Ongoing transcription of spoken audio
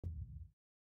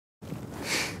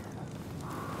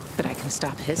that I can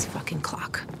stop his fucking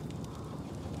clock.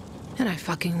 And I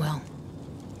fucking will.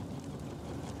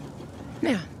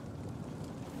 Now,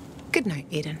 good night,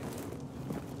 Aiden.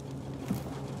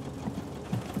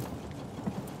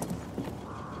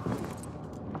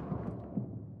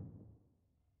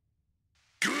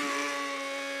 Good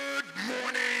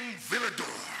morning, Villedor.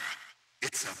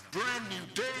 It's a brand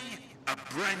new day, a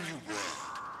brand new world.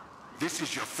 This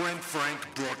is your friend Frank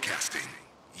broadcasting.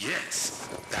 Yes,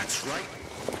 that's right,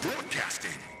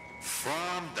 broadcasting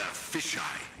from the fisheye.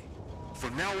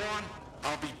 From now on,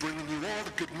 I'll be bringing you all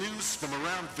the good news from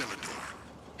around Villedor,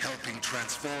 helping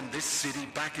transform this city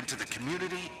back into the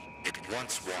community it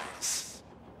once was.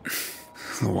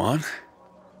 Lawan?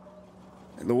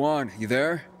 Lawan, you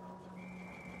there?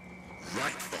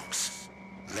 Right, folks.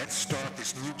 Let's start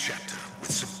this new chapter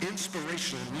with some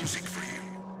inspirational music for you.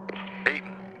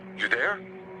 Aiden, you there?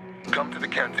 Come to the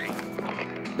canteen.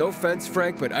 No offense,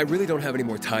 Frank, but I really don't have any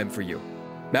more time for you.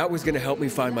 Matt was gonna help me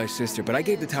find my sister, but I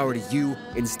gave the tower to you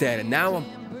instead, and now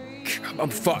I'm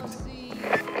fucked.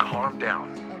 Calm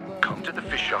down. Come to the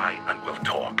fisheye and we'll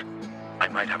talk. I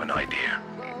might have an idea.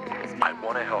 I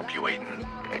want to help you, Aiden.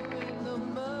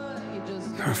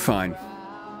 Fine.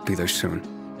 Be there soon.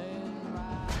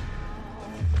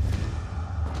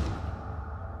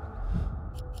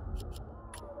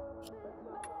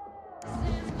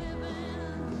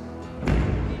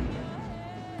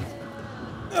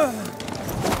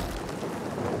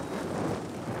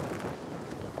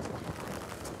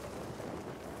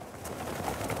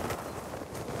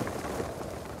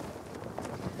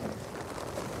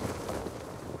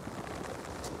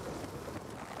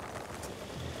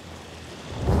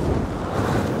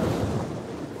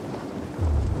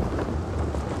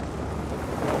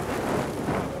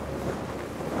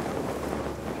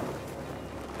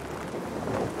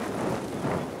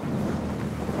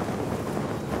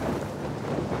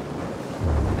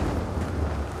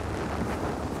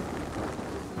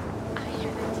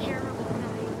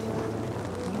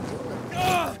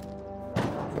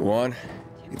 Lawan,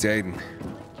 it's Aiden.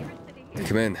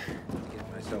 Come in.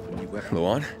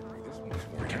 Lawan?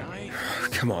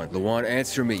 Come on, Lawan,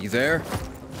 answer me. You there?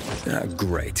 Ah,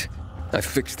 great. I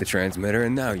fixed the transmitter,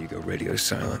 and now you go radio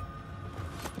silent.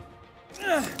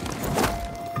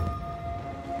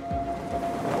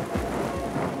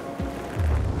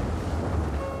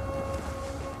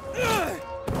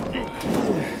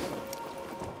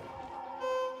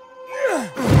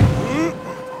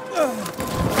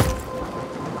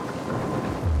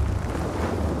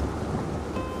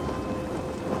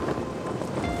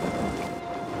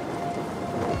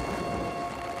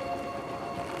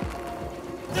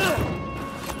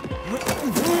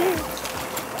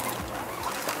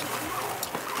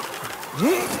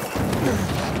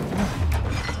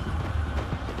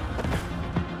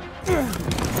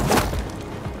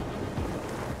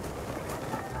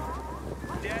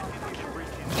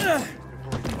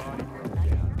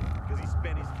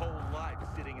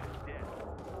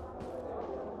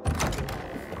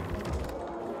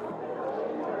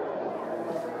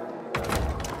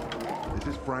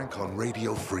 This is Frank on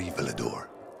Radio Free Villedor.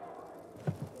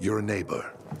 Your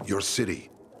neighbor, your city,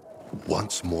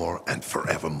 once more and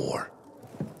forevermore.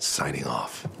 Signing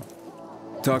off.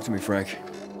 Talk to me, Frank.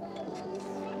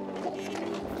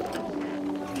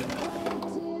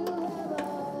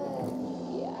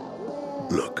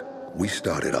 Look, we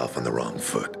started off on the wrong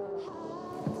foot.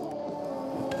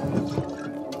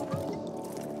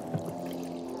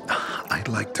 I'd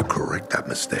like to correct that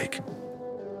mistake.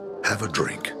 Have a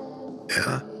drink.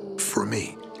 Yeah? For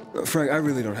me. Frank, I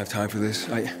really don't have time for this.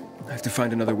 I have to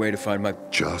find another way to find my...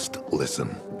 Just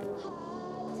listen.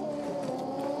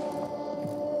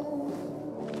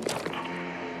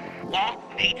 Walt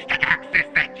needs to access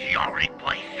that GRE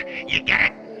place. You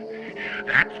get it?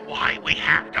 That's why we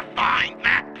have to find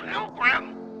Matt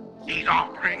Pilgrim. He's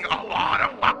offering a lot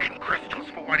of fucking crystals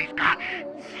for what he's got.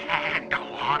 And a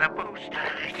lot of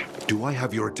boosters. Do I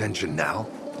have your attention now?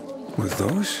 With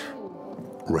those?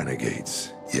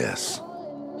 Renegades, yes.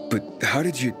 But how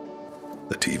did you...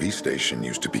 The TV station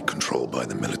used to be controlled by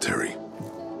the military.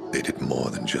 They did more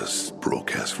than just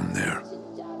broadcast from there.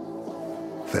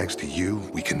 Thanks to you,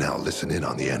 we can now listen in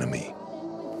on the enemy.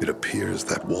 It appears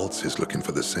that Waltz is looking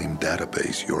for the same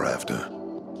database you're after.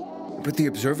 But the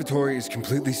observatory is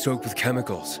completely soaked with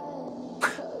chemicals.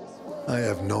 I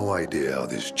have no idea how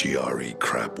this GRE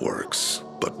crap works,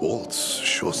 but Waltz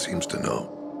sure seems to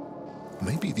know.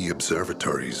 Maybe the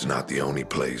observatory's not the only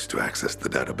place to access the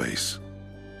database.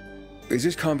 Is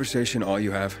this conversation all you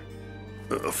have?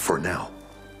 For now.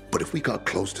 But if we got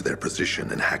close to their position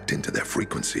and hacked into their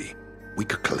frequency, we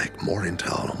could collect more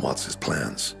intel on Waltz's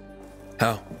plans.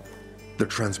 How? The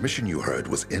transmission you heard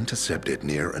was intercepted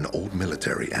near an old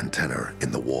military antenna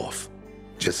in the wharf,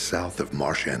 just south of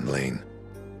Marchand Lane.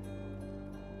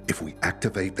 If we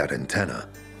activate that antenna,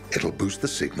 it'll boost the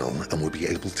signal and we'll be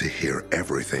able to hear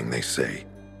everything they say,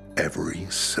 every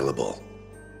syllable.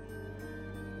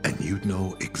 And you'd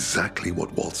know exactly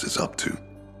what Waltz is up to.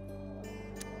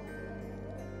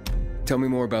 Tell me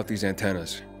more about these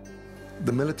antennas.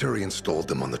 The military installed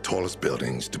them on the tallest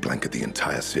buildings to blanket the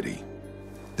entire city.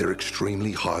 They're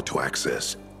extremely hard to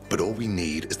access, but all we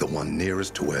need is the one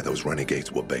nearest to where those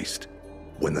renegades were based.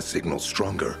 When the signal's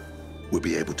stronger, we'll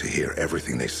be able to hear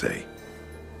everything they say.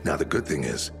 Now the good thing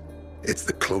is, it's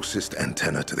the closest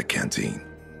antenna to the canteen.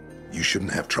 You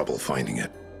shouldn't have trouble finding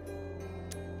it.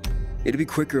 It'd be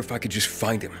quicker if I could just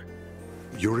find him.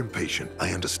 You're impatient,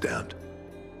 I understand.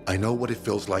 I know what it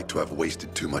feels like to have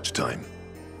wasted too much time.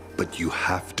 But you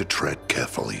have to tread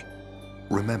carefully.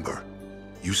 Remember,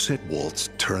 you said Waltz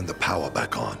turned the power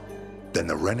back on. Then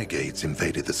the renegades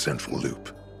invaded the central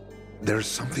loop. There's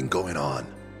something going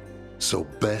on. So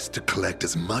best to collect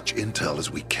as much intel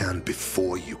as we can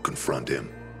before you confront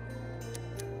him.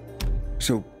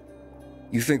 So,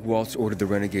 you think Waltz ordered the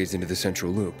renegades into the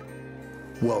central loop?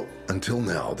 Well, until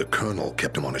now, the Colonel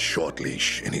kept him on a short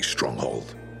leash in his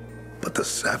stronghold. But the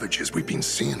savages we've been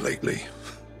seeing lately,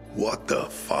 what the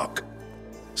fuck?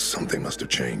 Something must have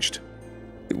changed.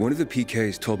 One of the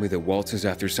PKs told me that Waltz is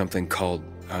after something called,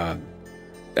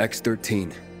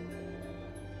 X-13.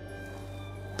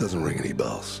 Doesn't ring any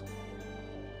bells.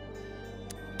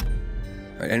 All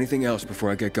right, anything else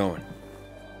before I get going?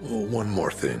 Oh, one more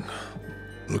thing.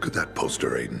 Look at that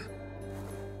poster, Aiden.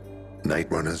 Night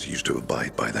Runners used to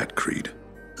abide by that creed,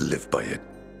 live by it.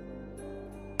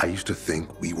 I used to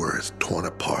think we were as torn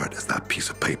apart as that piece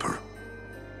of paper.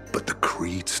 But the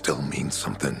creed still means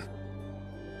something.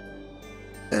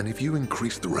 And if you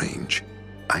increase the range,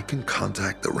 I can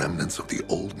contact the remnants of the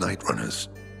old Night Runners.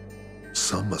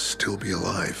 Some must still be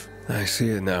alive. I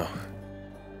see it now.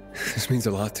 This means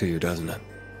a lot to you, doesn't it?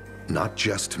 Not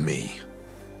just to me,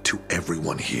 to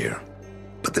everyone here.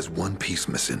 But there's one piece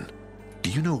missing. Do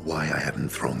you know why I haven't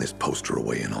thrown this poster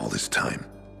away in all this time?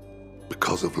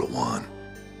 Because of Lawan.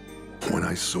 When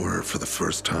I saw her for the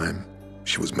first time,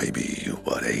 she was maybe,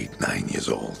 8, 9 years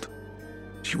old.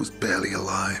 She was barely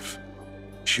alive.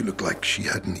 She looked like she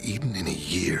hadn't eaten in a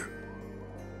year.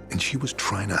 And she was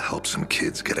trying to help some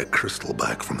kids get a crystal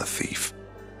back from the thief.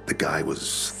 The guy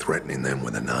was threatening them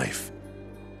with a knife.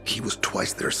 He was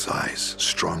twice their size,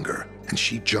 stronger, and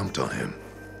she jumped on him,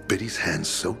 bit his hand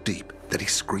so deep that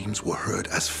his screams were heard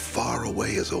as far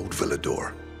away as Old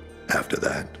Villador. After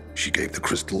that, she gave the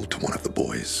crystal to one of the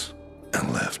boys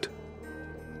and left.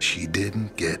 She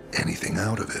didn't get anything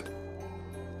out of it.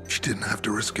 She didn't have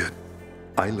to risk it.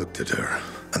 I looked at her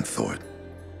and thought,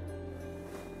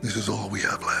 this is all we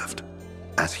have left.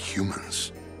 As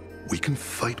humans, we can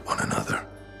fight one another.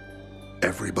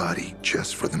 Everybody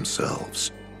just for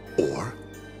themselves. Or,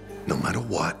 no matter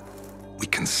what, we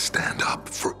can stand up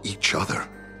for each other.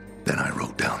 Then I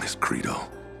wrote down this credo.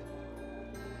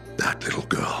 That little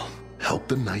girl helped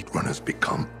the Night Runners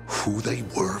become who they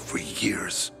were for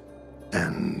years.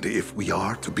 And if we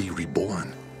are to be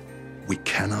reborn, we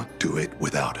cannot do it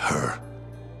without her.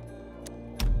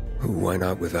 Why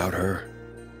not without her?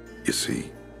 You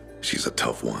see, she's a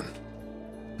tough one.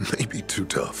 Maybe too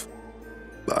tough.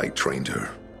 I trained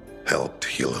her, helped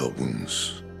heal her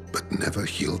wounds, but never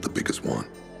healed the biggest one.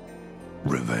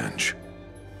 Revenge.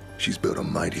 She's built a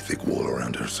mighty thick wall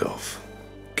around herself.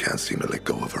 Can't seem to let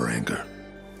go of her anger.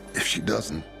 If she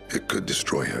doesn't, it could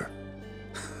destroy her.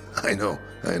 I know.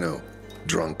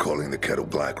 Drunk calling the kettle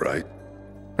black, right?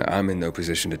 I'm in no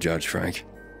position to judge, Frank.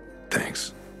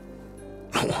 Thanks.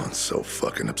 Lawan's so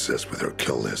fucking obsessed with her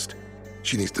kill list.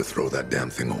 She needs to throw that damn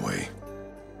thing away.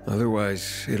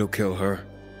 Otherwise, it'll kill her.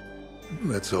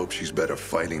 Let's hope she's better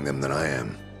fighting them than I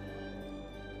am.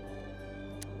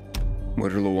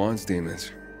 What are Lawan's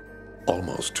demons?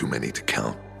 Almost too many to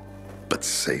count. But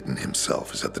Satan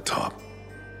himself is at the top.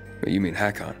 You mean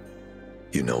Hakon?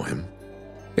 You know him?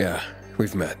 Yeah,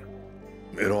 we've met.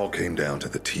 It all came down to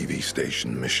the TV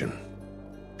station mission.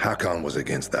 Hakon was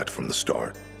against that from the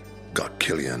start. Got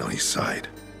Killian on his side.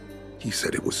 He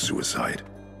said it was suicide.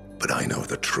 But I know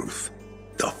the truth.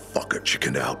 The fucker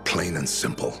chickened out, plain and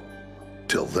simple.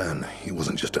 Till then, he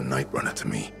wasn't just a Night Runner to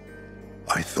me.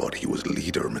 I thought he was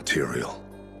leader material.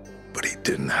 But he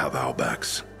didn't have our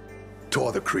backs.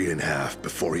 Tore the Creed in half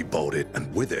before he bolted,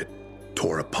 and with it,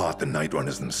 tore apart the Night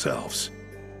Runners themselves.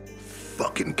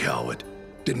 Fucking coward.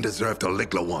 Didn't deserve to lick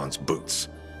Lawan's boots.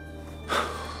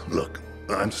 Look,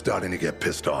 I'm starting to get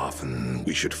pissed off, and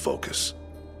we should focus.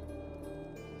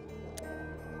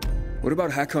 What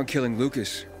about Hakon killing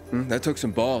Lucas? That took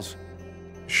some balls.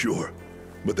 Sure,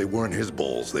 but they weren't his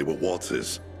balls, they were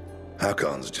Waltz's.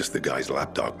 Hakon's just the guy's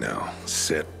lapdog now.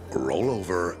 Sit, roll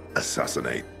over,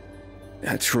 assassinate.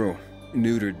 That's true.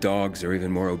 Neutered dogs are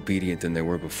even more obedient than they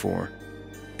were before.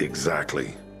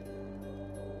 Exactly.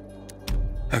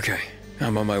 Okay,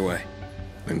 I'm on my way.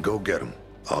 Then go get him.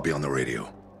 I'll be on the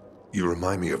radio. You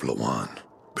remind me of Lawan,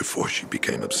 before she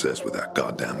became obsessed with that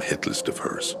goddamn hit list of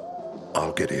hers.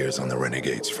 I'll get ears on the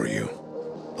renegades for you.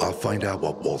 I'll find out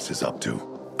what Waltz is up to.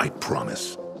 I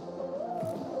promise.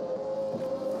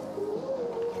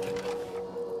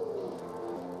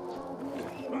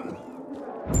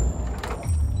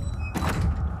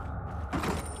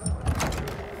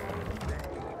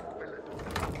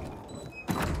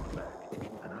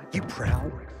 You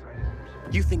proud?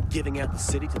 You think giving out the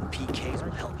city to the PKs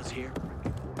will help us here?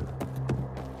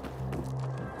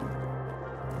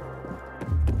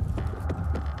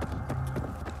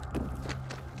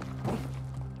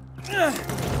 I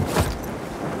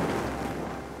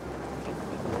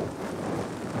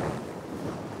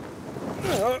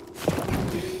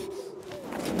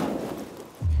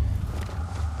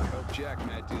hope Jack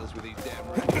Matt deals with these damn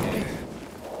renegades.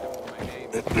 Don't want my name.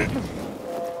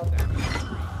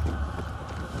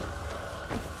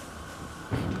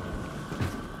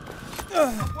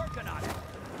 Working on it.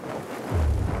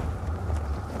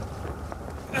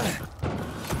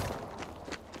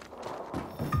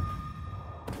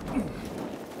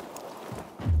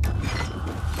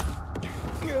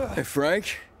 Hey,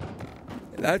 Frank?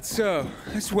 That's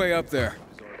way up there.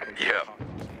 Yeah.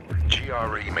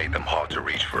 GRE made them hard to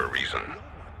reach for a reason.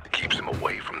 It keeps them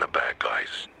away from the bad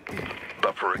guys.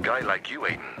 But for a guy like you,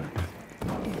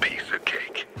 Aiden, piece of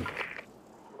cake.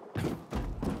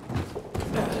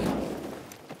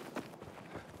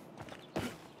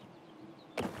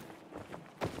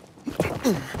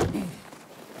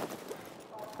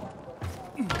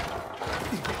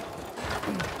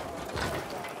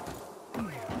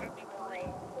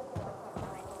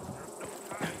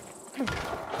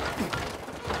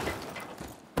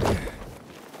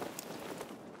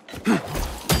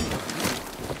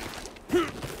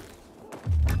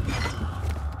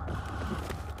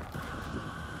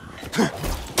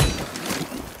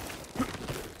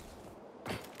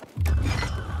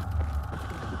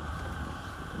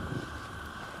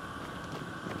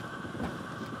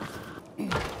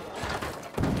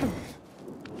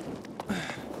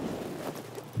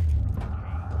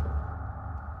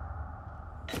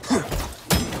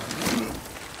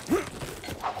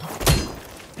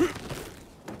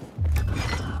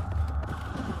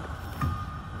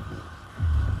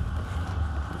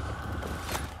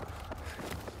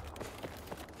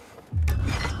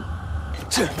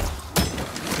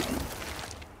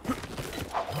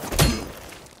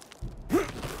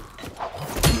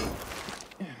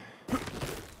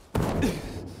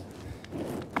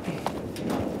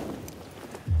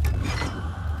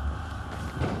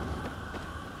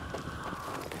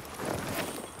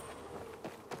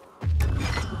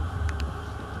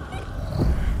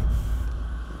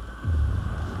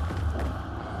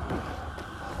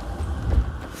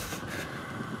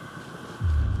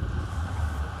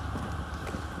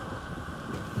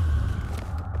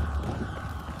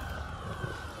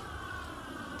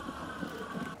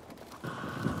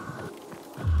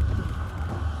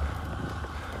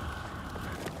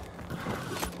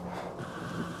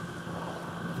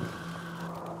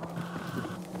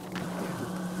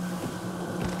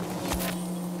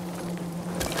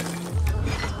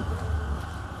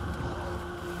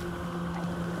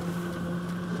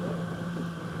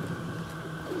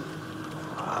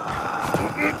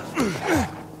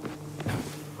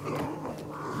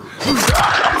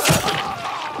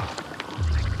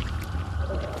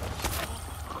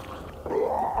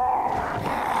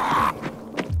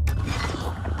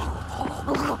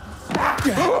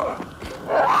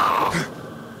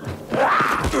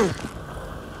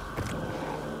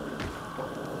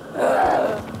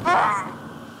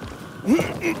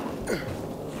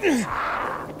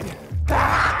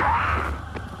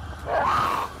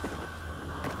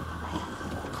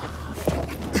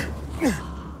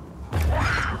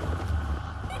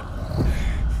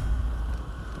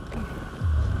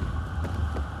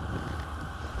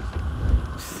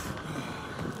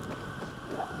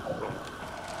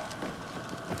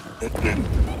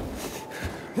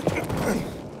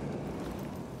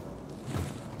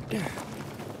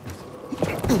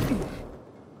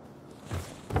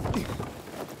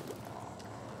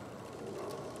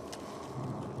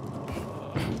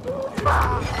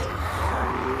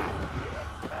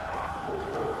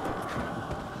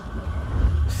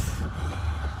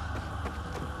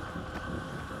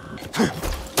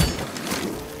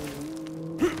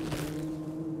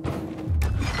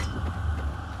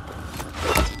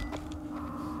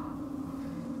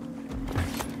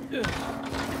 Good.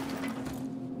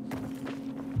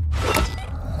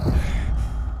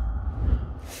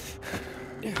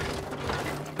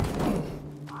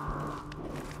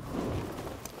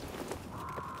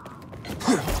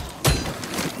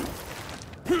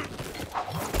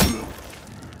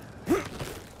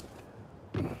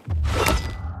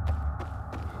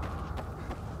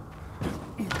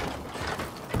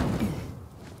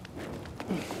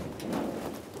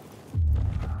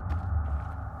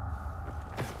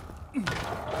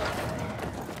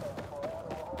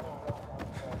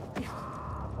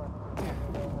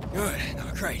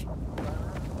 Oh, great.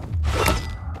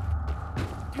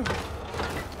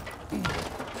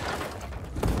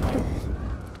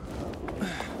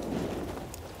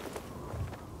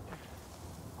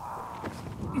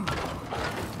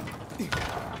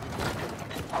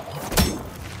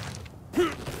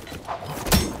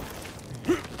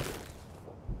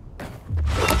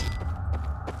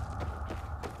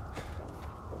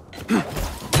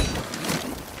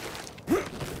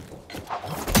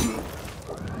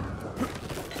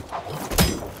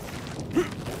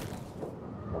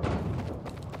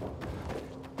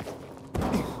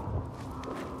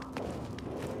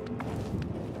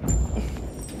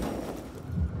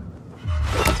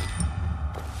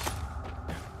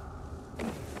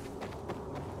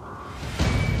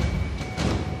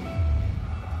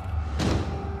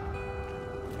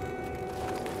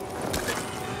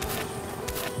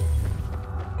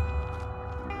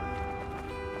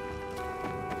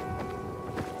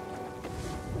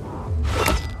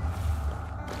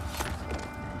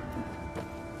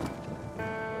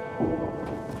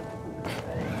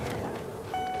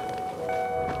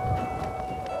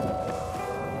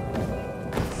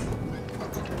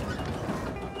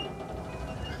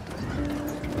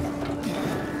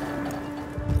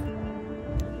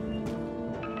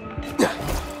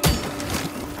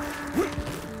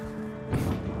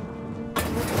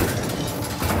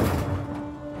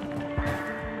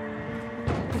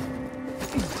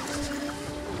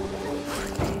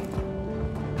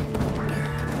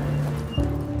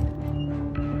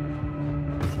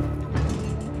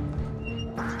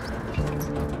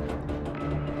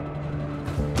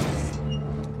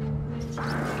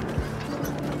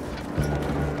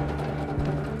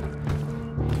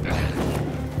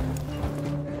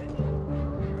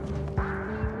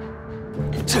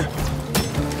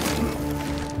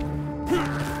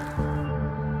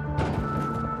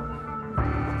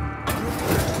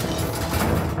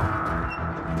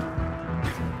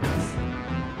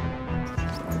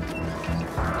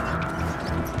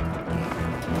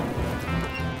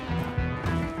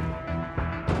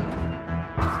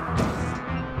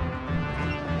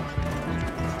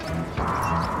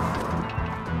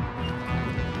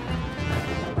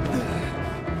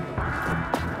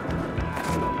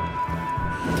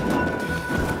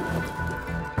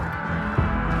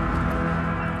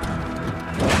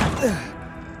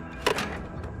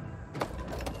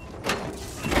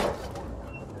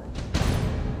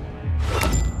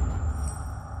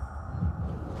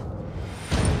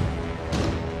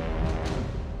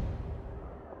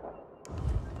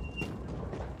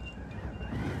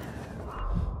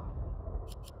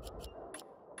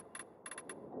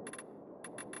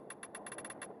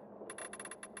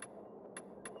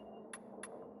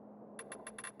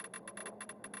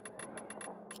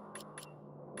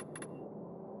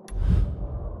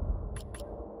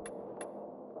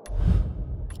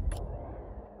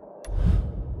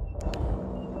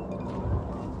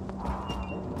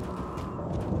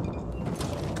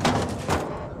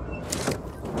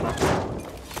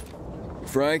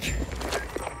 Frank,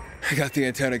 I got the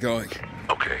antenna going.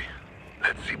 Okay,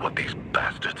 let's see what these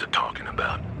bastards are talking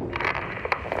about.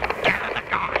 Gather the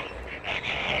guys and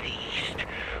head east.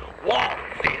 Waltz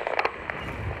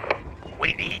is...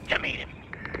 We need to meet him.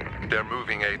 They're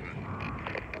moving,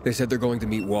 Aiden. They said they're going to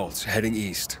meet Waltz, heading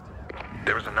east.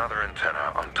 There is another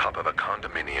antenna on top of a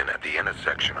condominium at the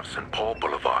intersection of St. Paul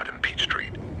Boulevard and Peach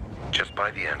Street, just by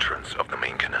the entrance of the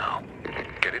main canal.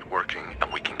 Get it working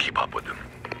and we can keep up with them.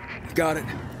 Got it.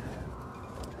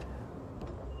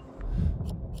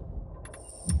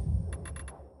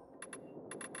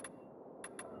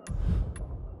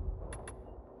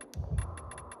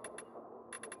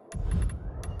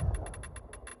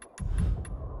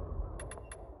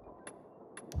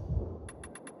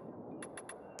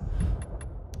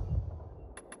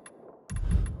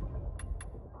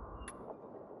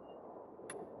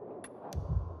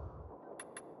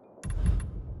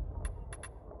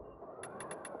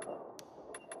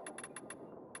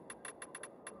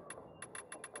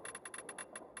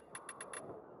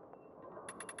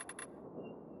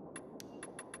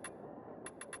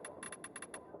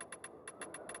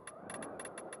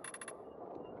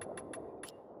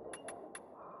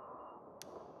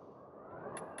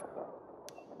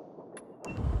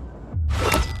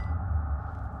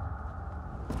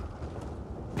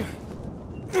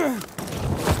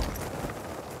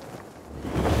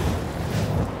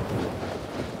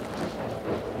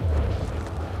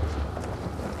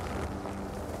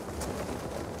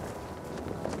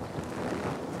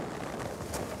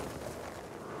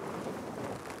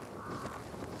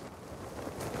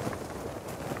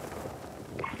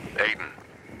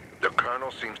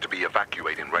 Intel seems to be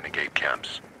evacuating renegade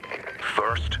camps.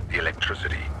 First,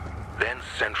 electricity, then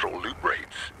central loot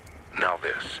raids. Now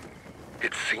this.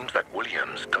 It seems that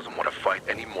Williams doesn't want to fight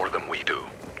any more than we do.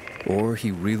 Or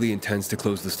he really intends to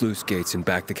close the sluice gates and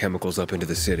back the chemicals up into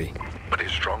the city. But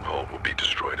his stronghold will be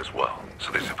destroyed as well,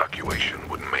 so this evacuation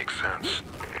wouldn't make sense.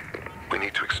 We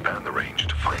need to expand the range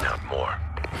to find out more.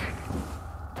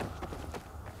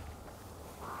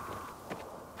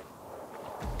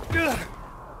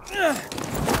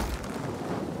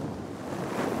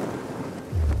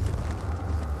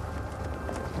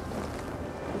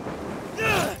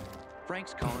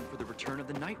 Frank's calling for the return of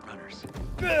the Night Runners.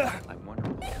 I wonder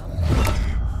what comes.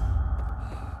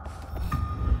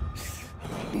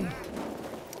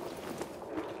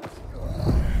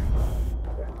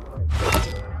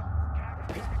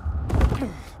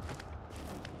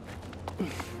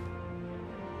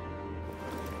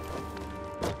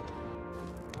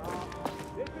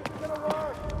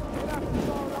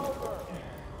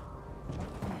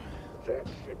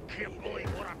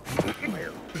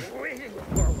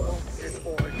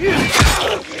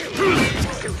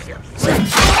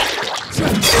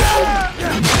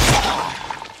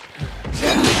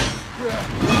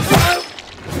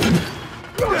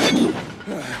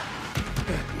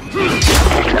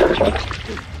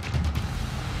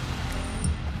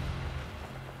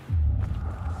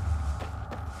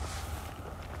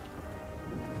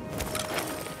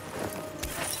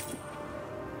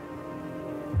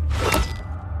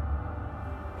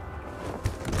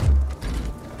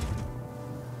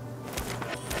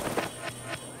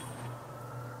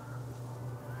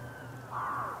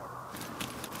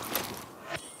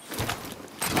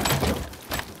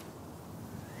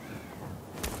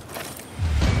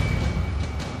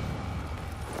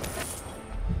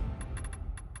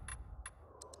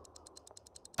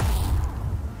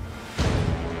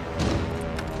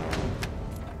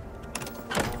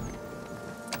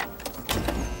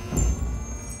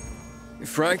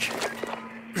 Frank,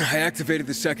 I activated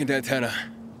the second antenna.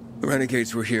 The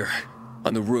renegades were here,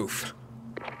 on the roof.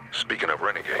 Speaking of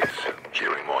renegades,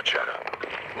 hearing more chatter.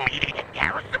 Meeting at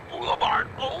Garrison Boulevard,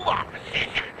 old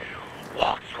offices.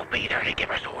 Waltz will be there to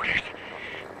give us orders.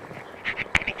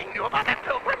 Anything new about that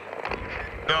Pilgrim?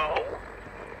 No.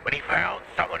 But he found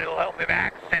someone who'll help him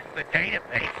access the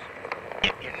database.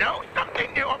 If you know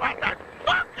something new about that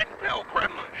fucking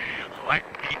Pilgrim, let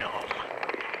me know.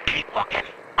 Keep looking.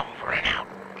 Over and out.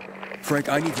 Frank,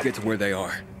 I need to get to where they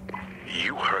are.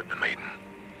 You heard the maiden.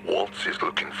 Waltz is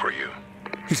looking for you.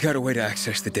 He's got a way to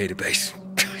access the database.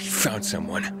 He found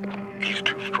someone. He's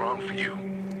too strong for you,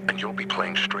 and you'll be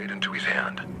playing straight into his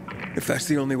hand. If that's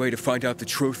the only way to find out the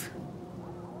truth,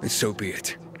 then so be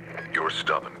it. You're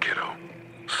stubborn, kiddo.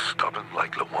 Stubborn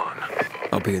like Lawan.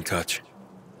 I'll be in touch.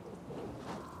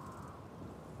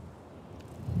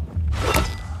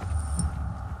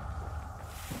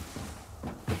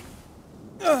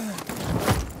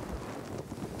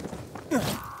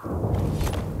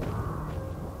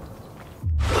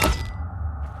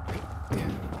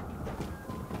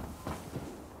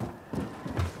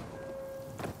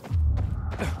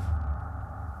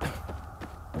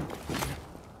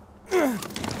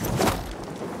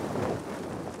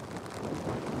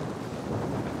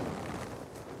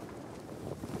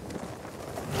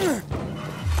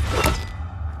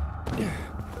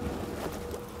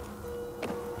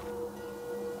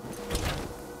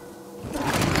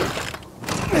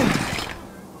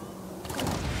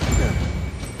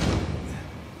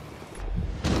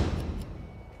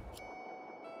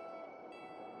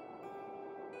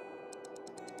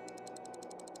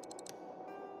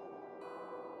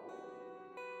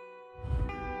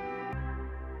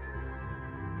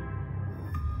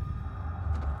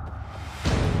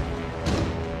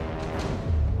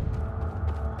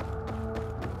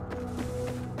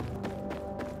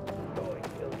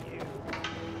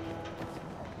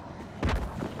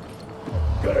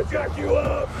 Gonna jack you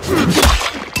up!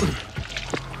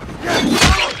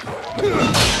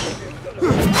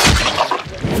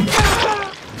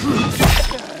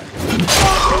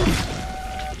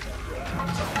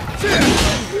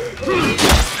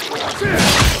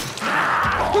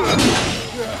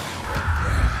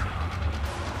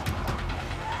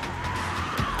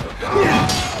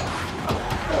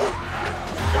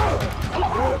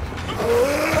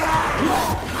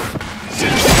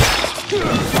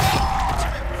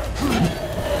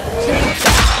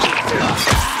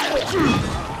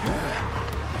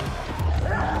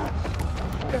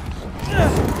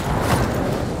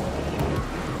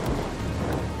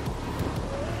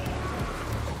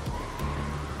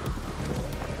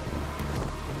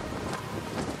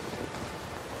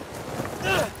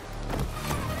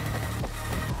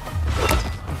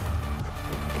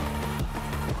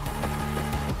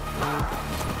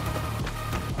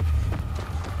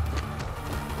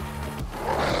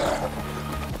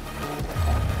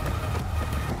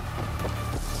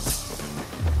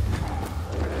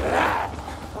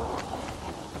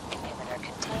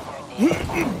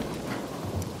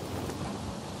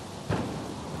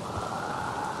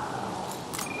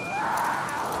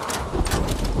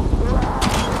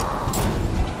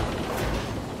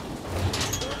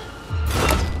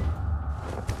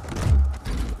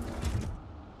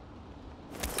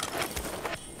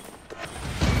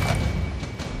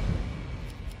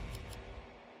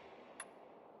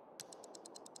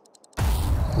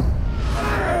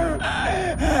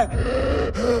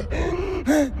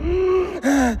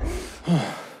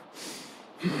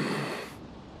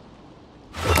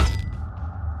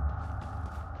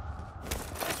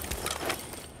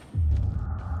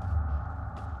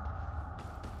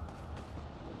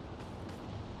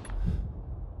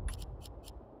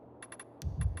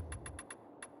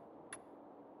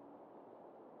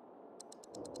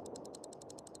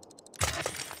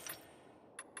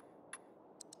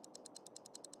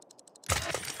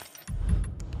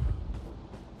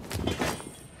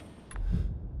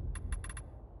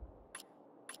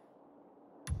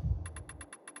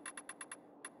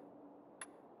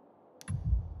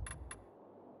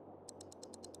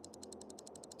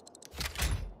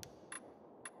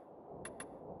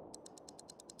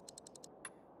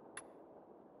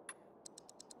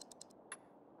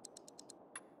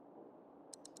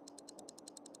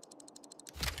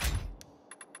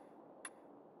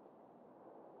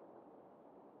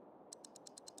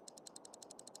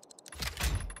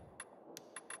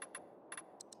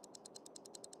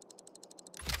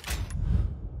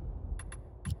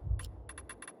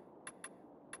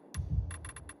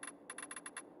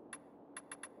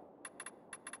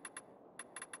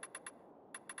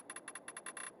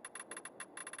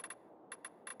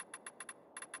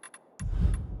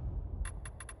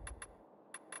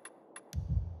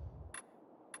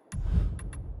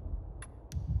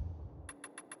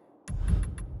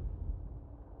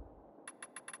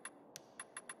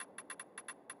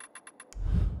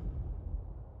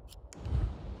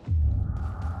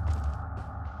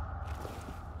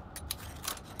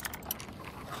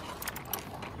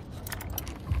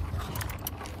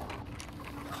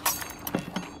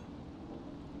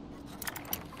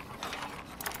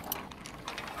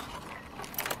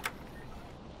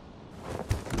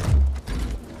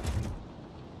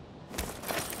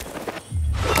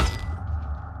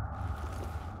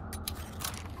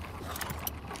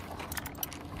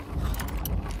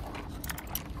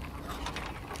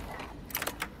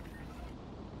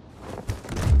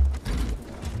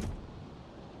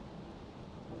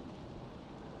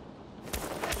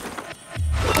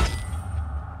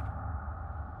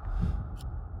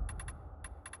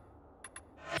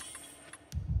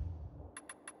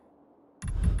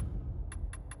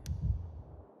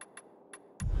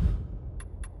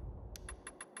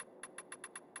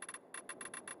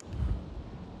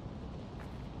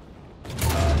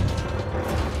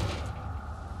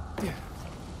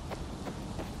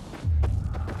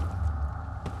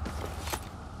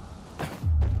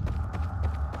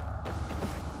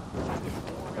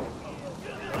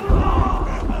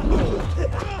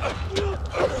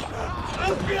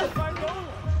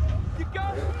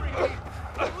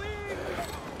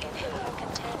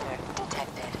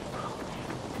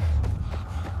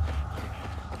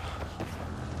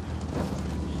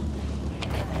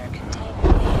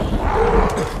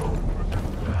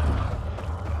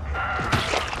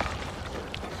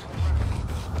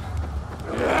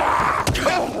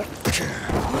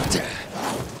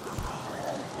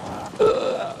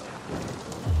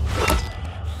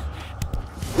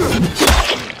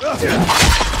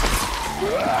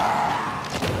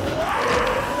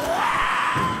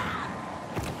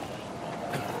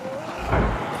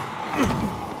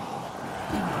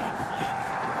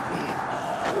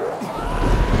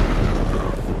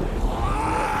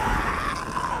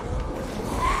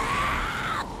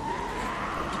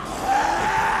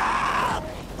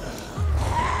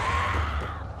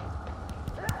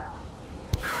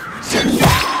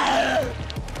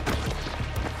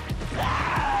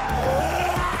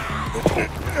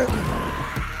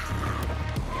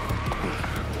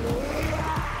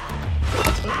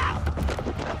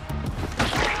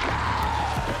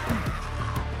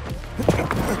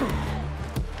 How's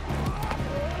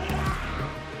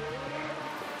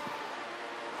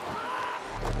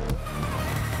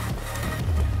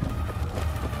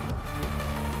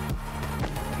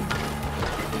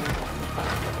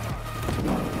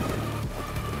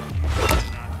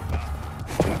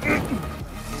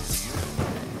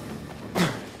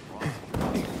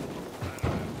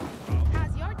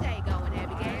your day going,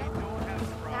 Abigail?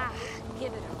 Ah,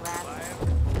 give it a rest.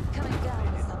 Coming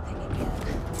down with something again.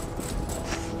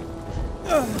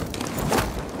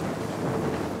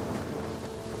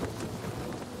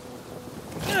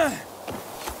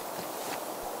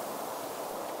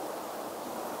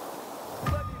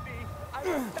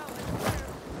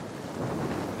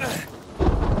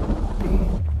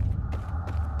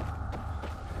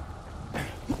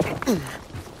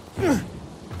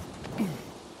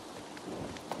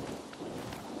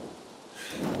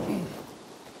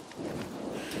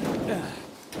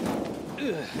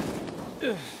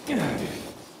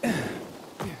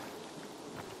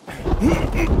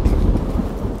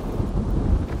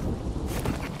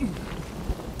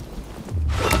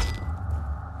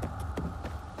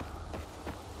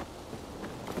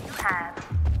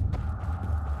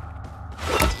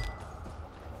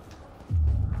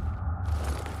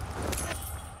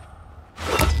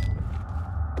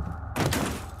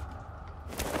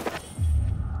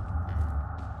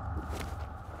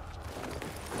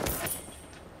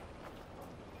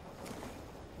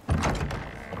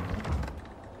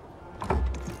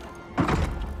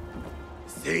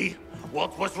 See?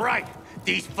 Walt was right.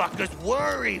 These fuckers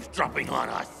were eavesdropping on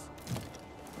us.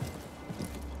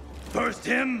 First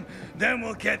him, then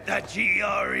we'll get that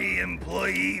GRE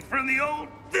employee from the old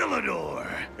Villador.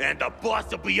 And the boss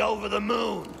will be over the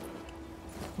moon.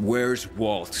 Where's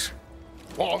Waltz?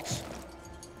 Waltz?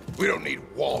 We don't need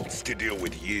Waltz to deal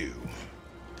with you.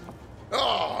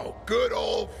 Oh, good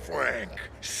old Frank.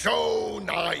 So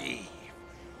naive.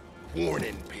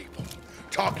 Warning people.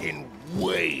 Talking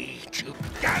way too...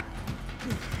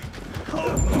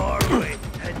 Oh, Marley,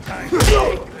 had time to take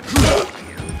good look at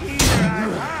you. Either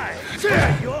I'm high, or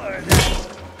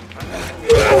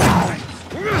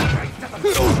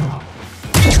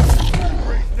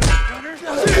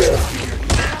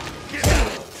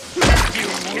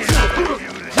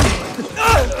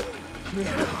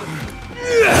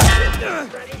you're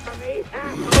ready for me?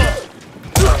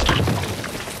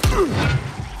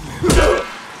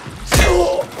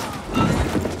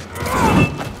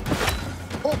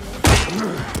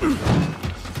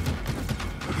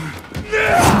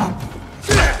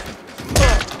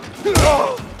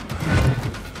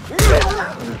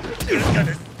 You're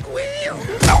gonna squeal!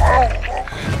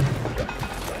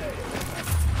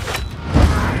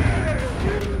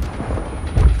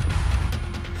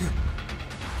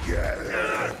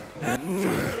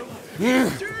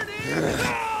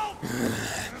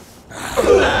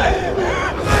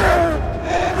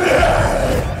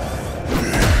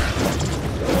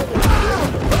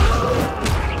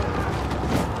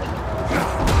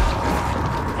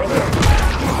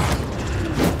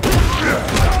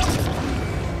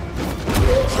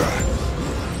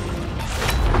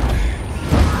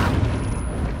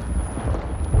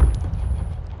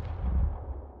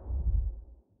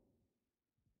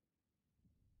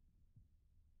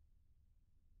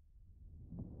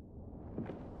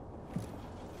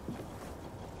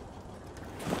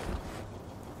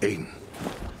 Aiden.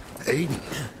 Aiden.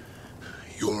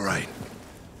 You all right?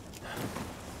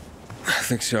 I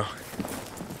think so.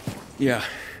 Yeah.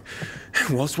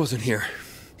 Waltz wasn't here.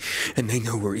 And they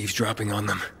know we're eavesdropping on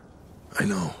them. I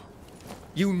know.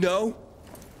 You know?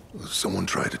 Someone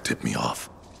tried to tip me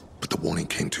off, but the warning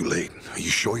came too late. Are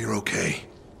you sure you're okay?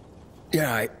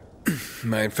 Yeah,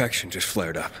 my infection just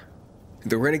flared up.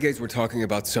 The renegades were talking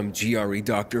about some GRE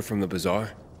doctor from the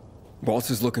bazaar. Waltz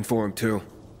is looking for him too.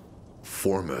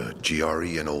 Former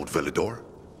GRE in Old Villador?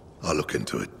 I'll look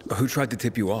into it. Who tried to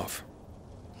tip you off?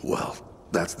 Well,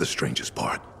 that's the strangest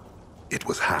part. It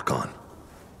was Hakon.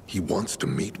 He wants to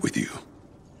meet with you.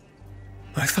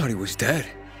 I thought he was dead.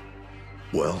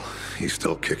 Well, he's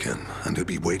still kicking, and he'll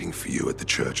be waiting for you at the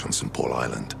church on St. Paul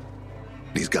Island.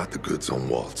 He's got the goods on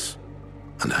Waltz.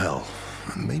 And hell,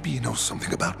 maybe he knows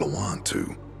something about Lawan,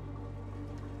 too.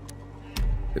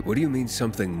 What do you mean,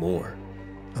 something more?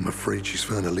 I'm afraid she's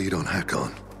found a lead on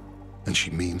Hakon, and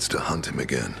she means to hunt him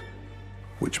again.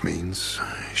 Which means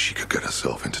she could get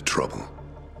herself into trouble.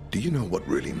 Do you know what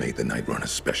really made the Night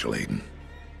Runners special, Aiden?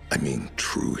 I mean,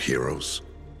 true heroes?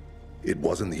 It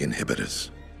wasn't the inhibitors,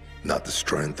 not the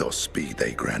strength or speed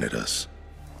they granted us.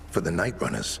 For the Night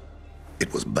Runners,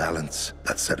 it was balance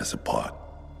that set us apart.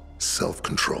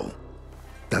 Self-control.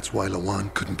 That's why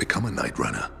Lawan couldn't become a Night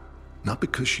Runner. Not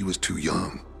because she was too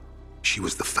young. She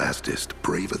was the fastest,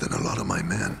 braver than a lot of my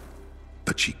men.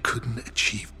 But she couldn't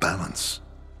achieve balance.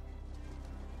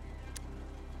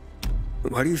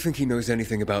 Why do you think he knows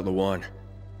anything about Lawan?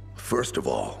 First of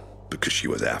all, because she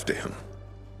was after him.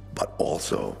 But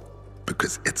also,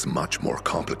 because it's much more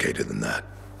complicated than that.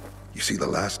 You see, the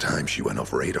last time she went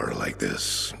off radar like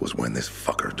this was when this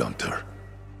fucker dumped her.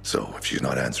 So, if she's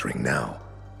not answering now,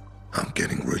 I'm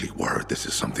getting really worried this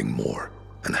is something more,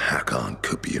 and Hakon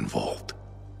could be involved.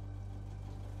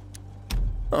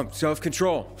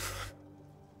 Self-control.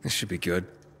 This should be good.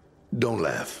 Don't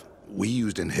laugh. We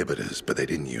used inhibitors, but they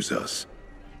didn't use us.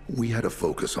 We had to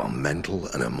focus on mental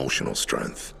and emotional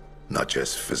strength, not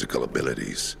just physical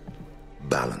abilities.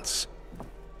 Balance.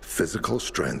 Physical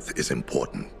strength is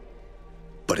important,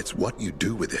 but it's what you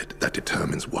do with it that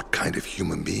determines what kind of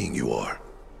human being you are.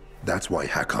 That's why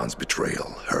Hakon's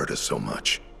betrayal hurt us so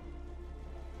much.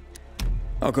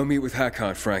 I'll go meet with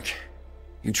Hakon, Frank.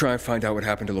 You try and find out what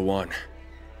happened to Lawan.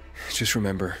 Just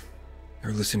remember,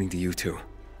 they're listening to you two.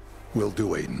 Will do,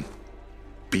 Aiden.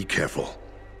 Be careful.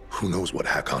 Who knows what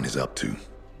Hakon is up to?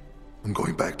 I'm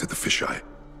going back to the fisheye.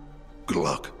 Good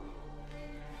luck.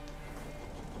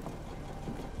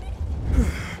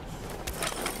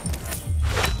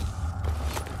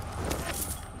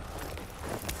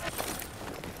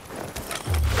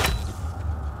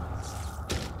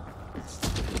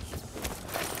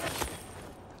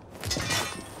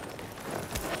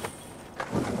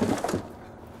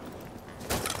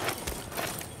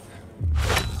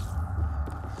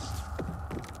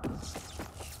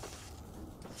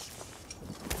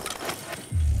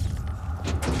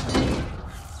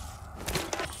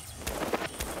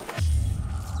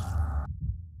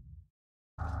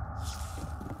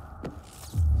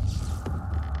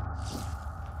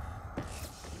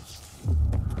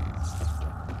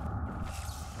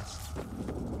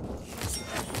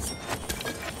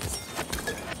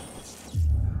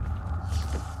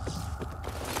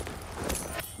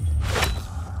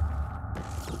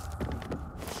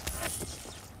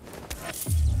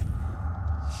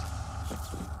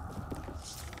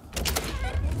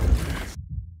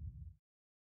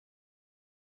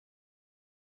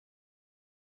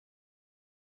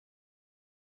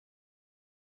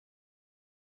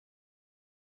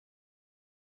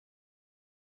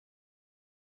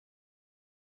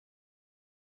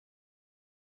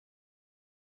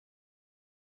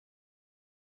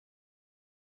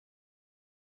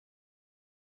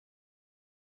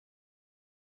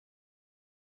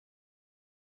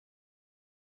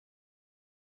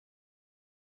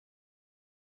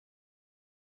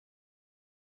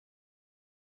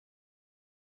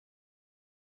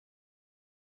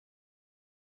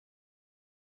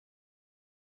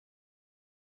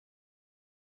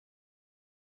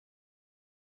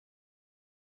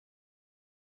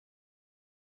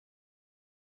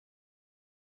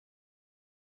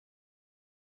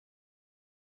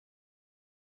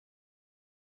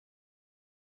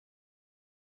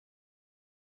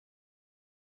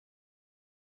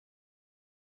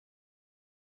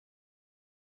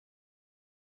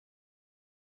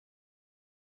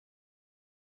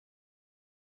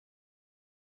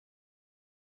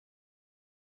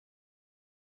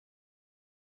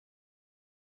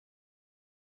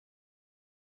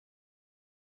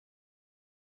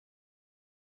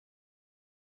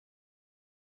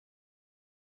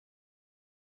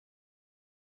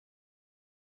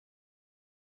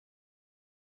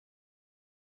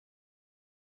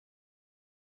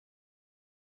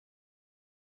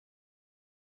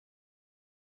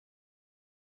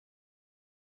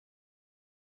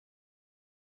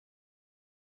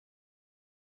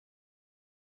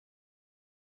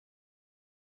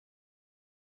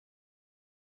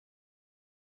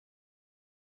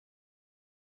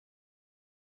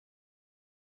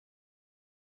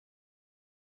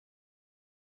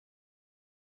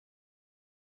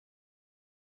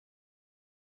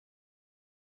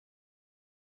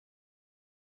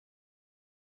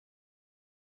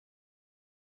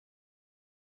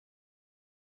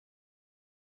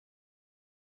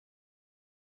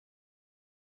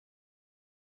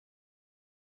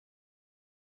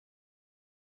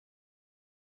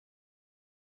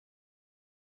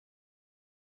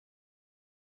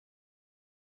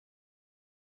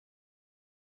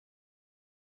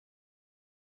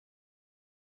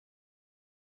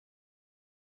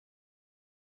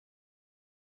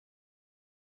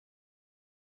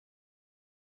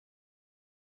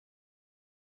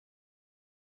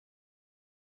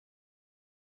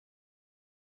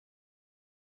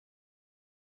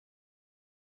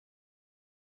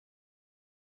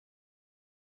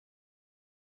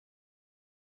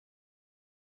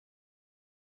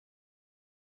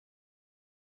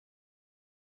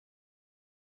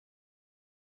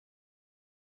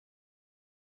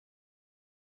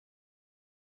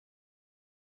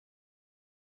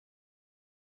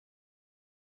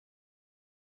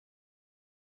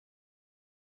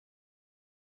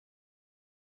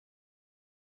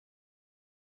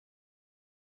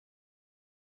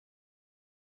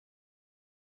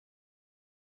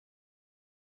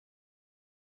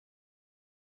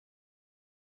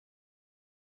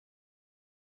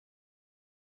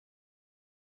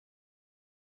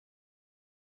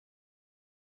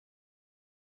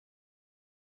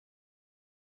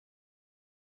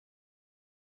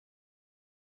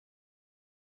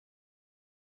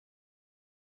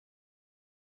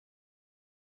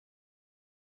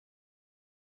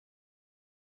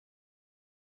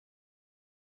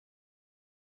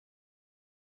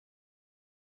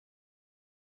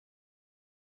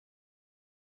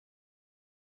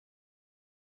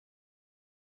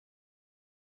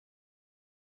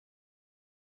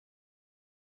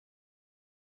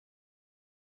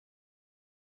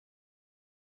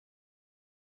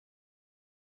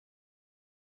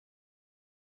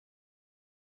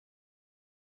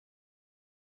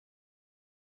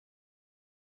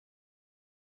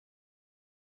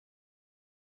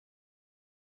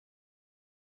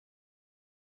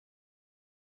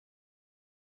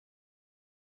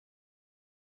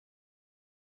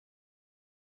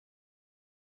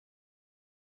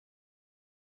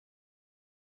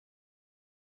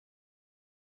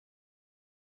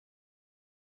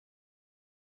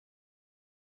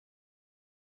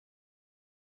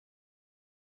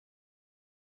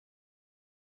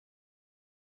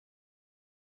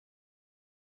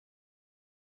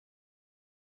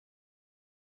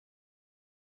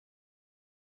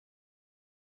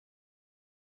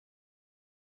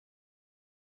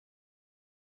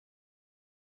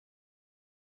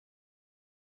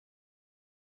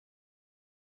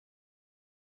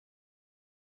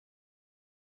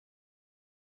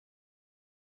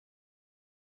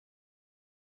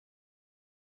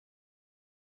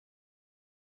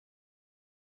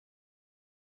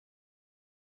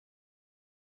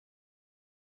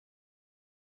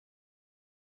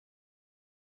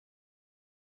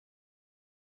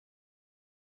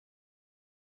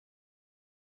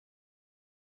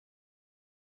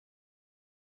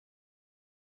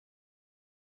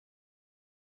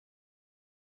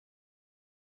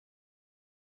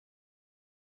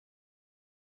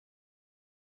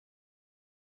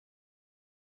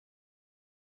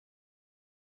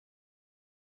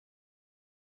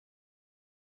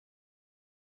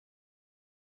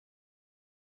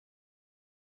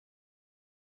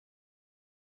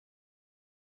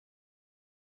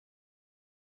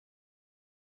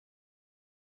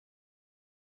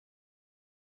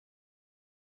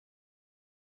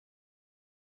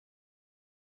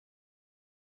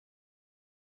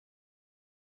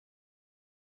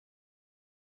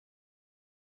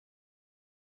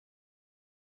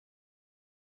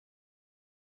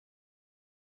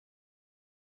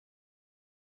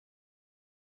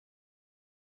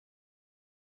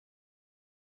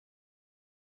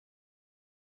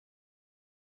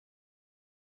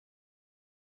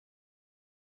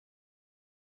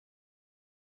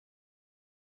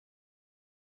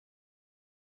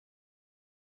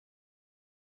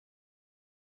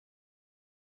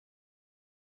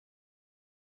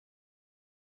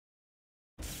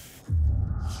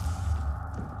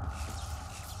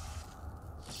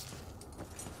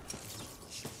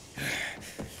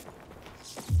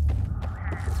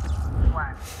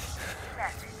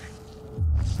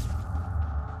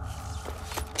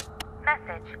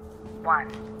 1.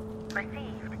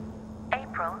 Received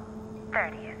April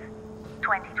 30th,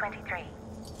 2023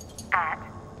 at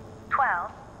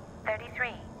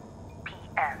 12:33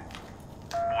 p.m.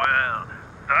 Well,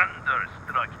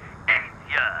 thunderstruck, ain't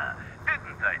ya?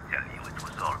 Didn't I tell you it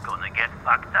was all gonna get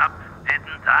fucked up,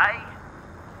 didn't I?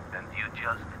 And you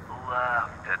just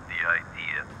laughed at the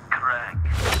idea. Crank,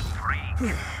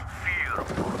 freak,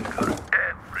 fearmonger,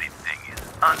 everything is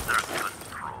under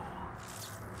control.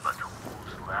 But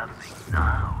who's laughing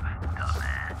now,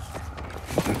 dumbass?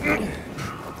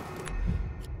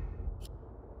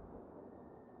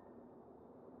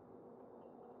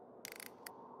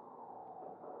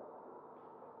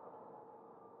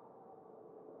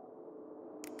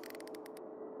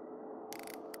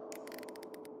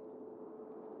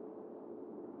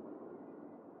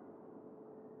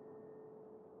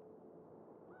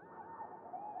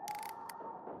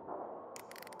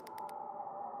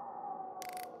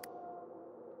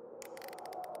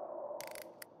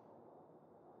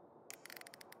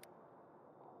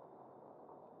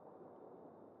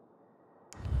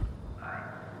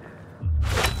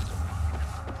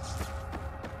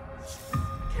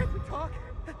 Can't we talk?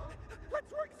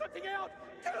 Let's work something out!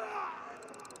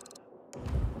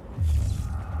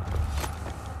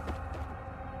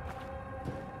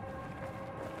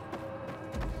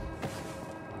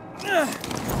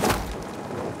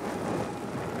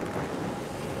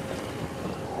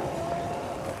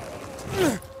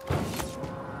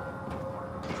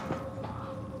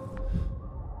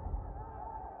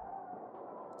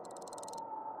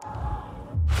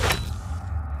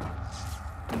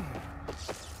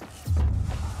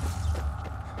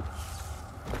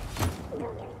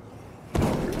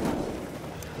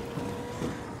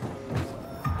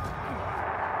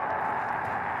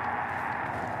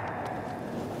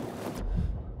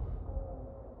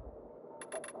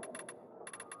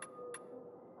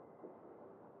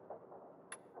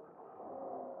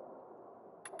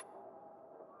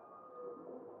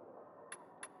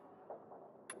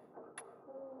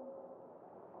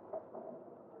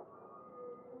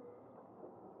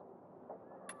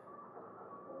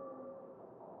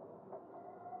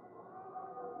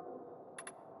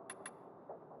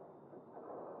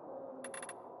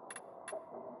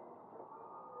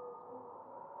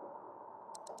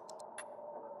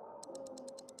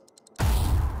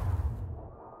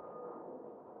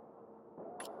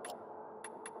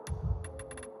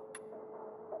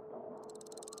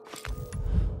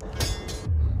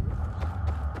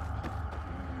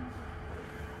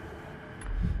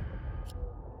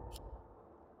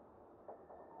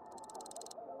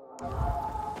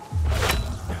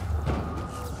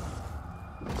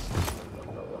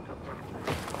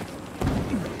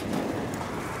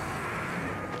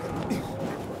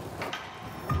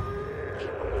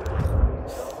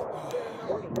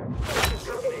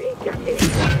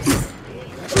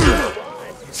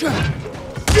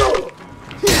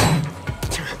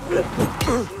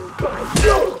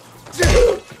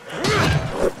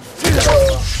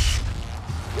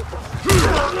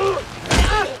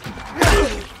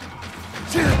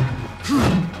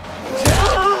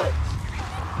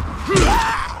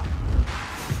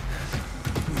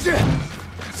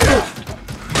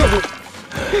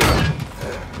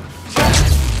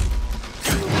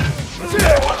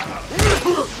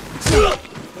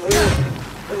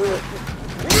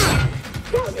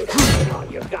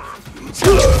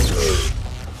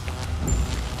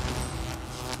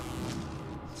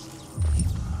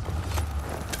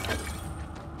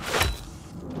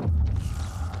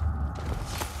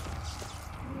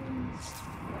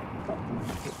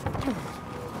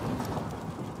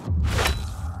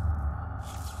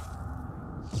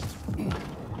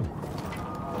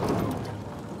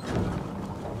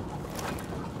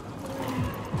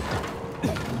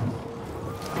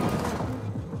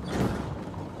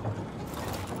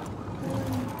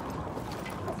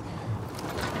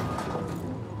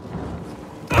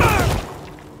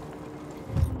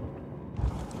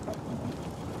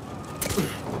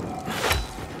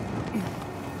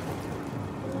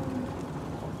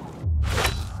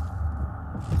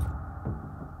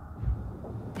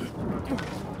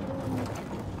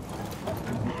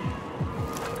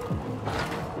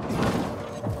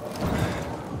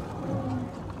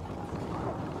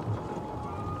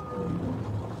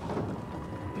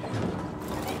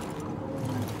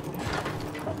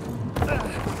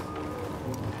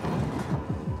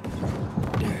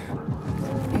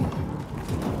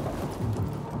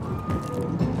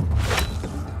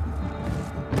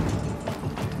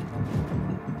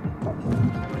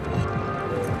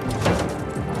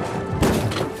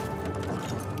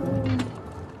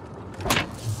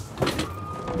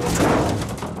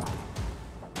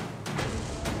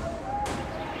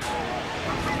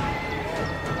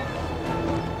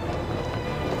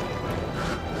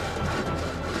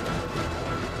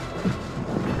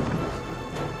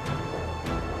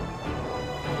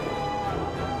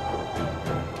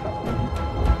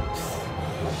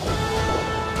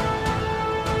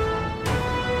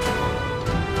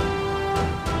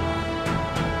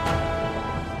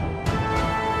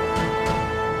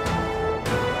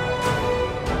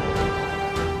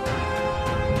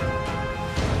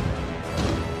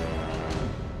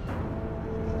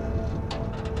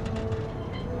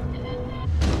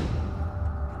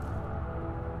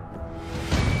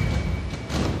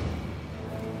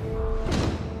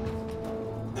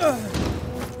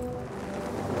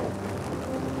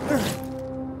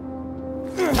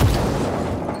 How's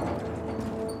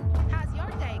your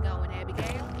day going,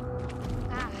 Abigail?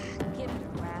 Give it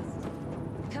a rest.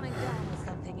 Coming down with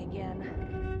something again.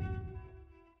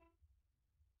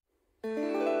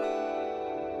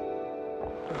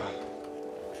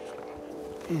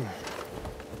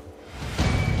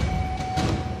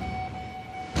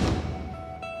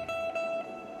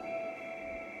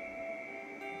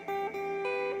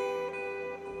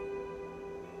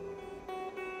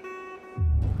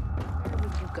 Where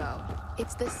would you go?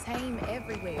 It's the same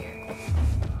everywhere.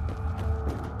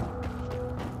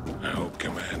 I hope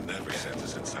Command never sends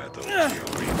us inside those GRE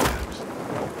labs.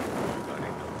 Everybody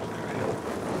knows they're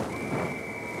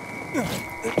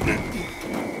in.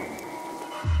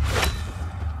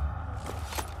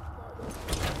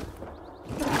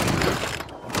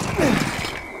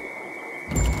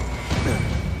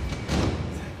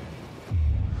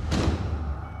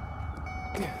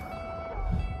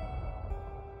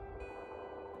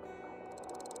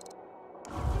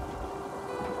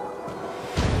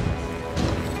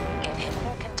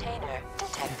 Inhibitor container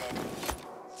detected.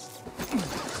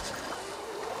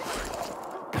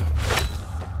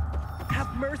 Have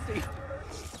mercy!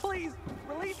 Please,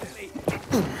 release me!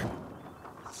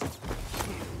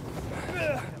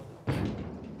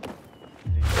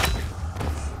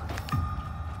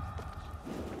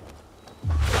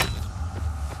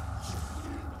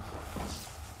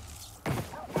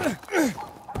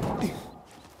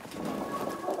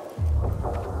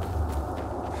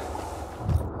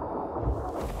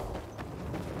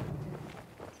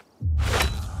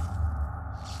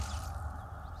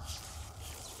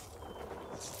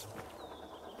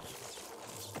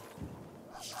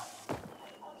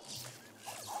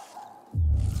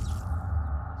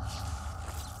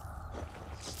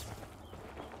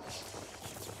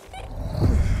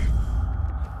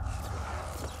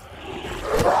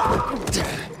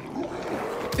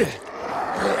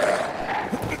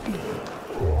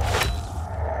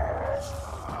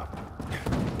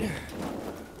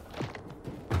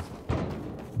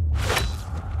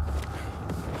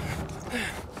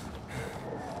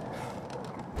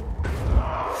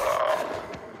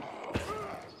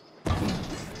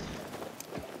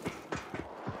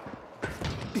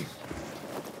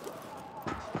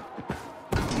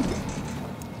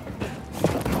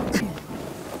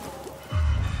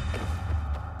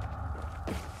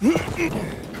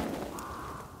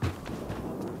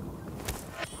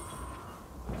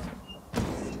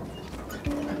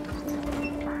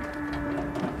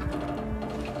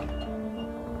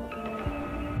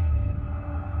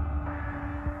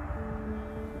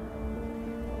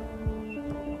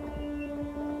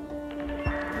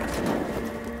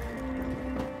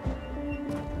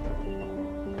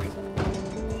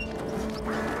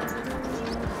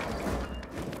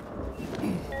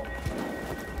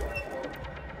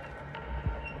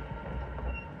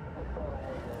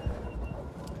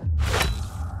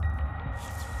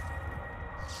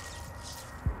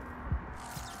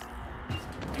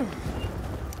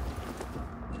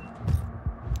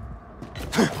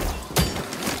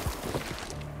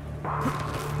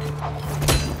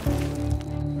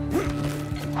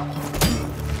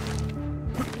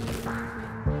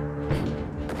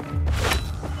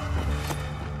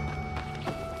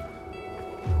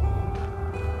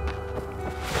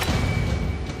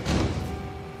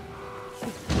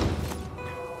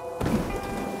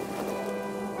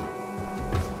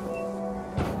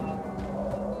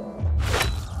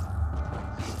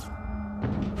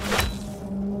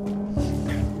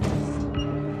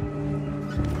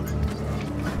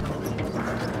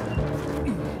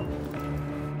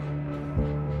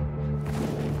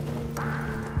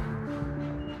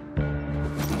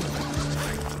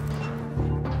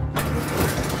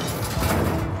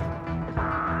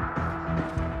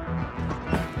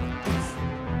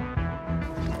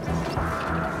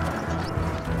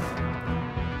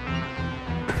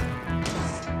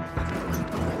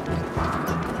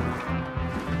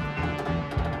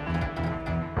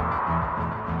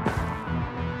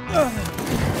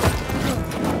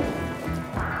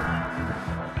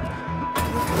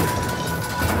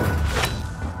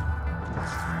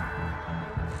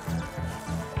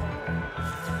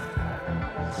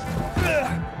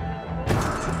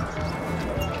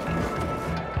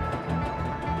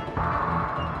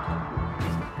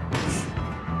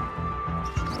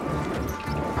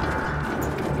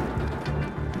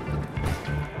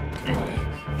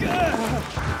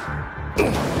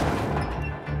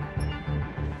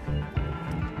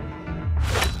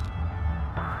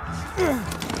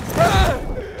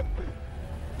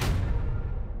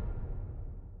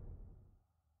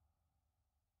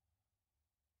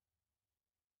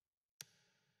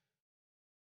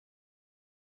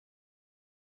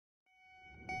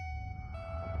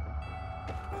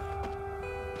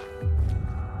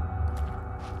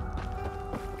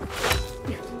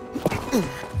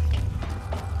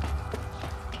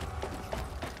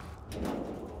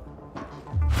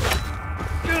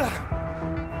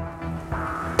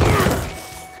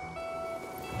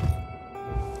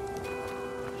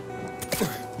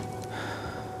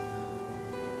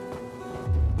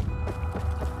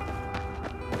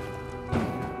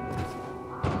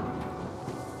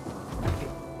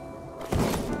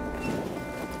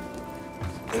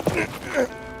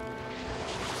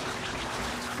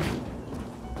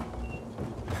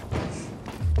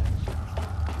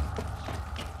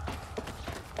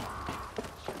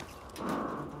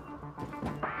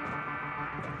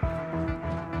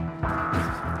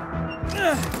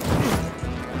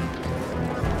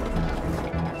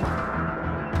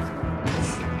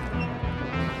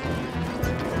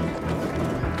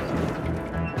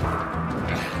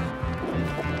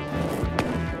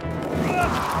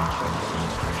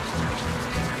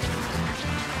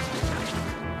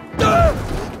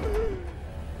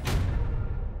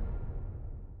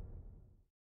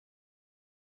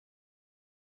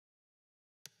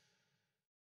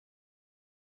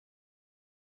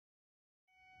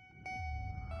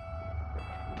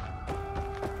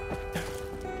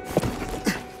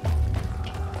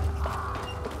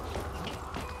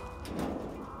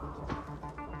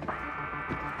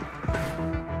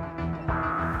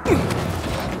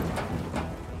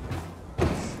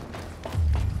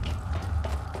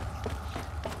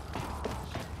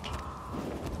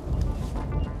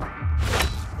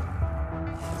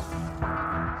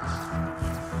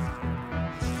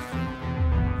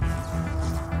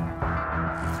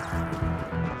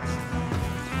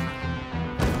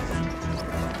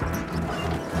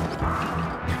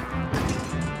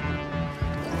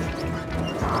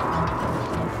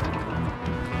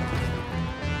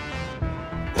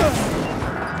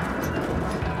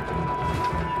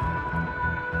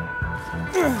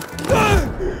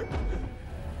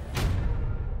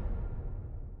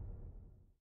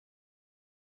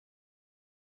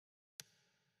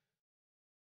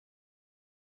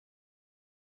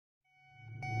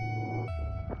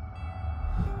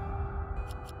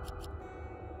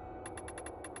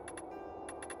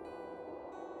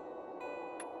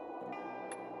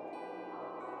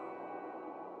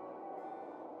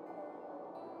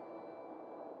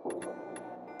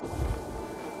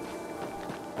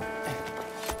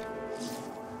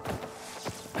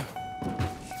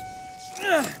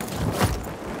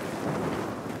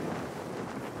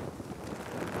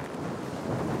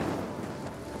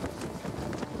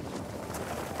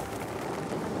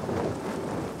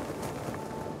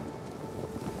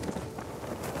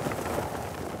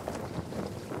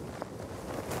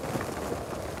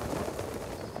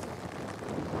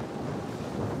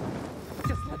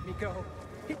 Go.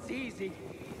 It's easy.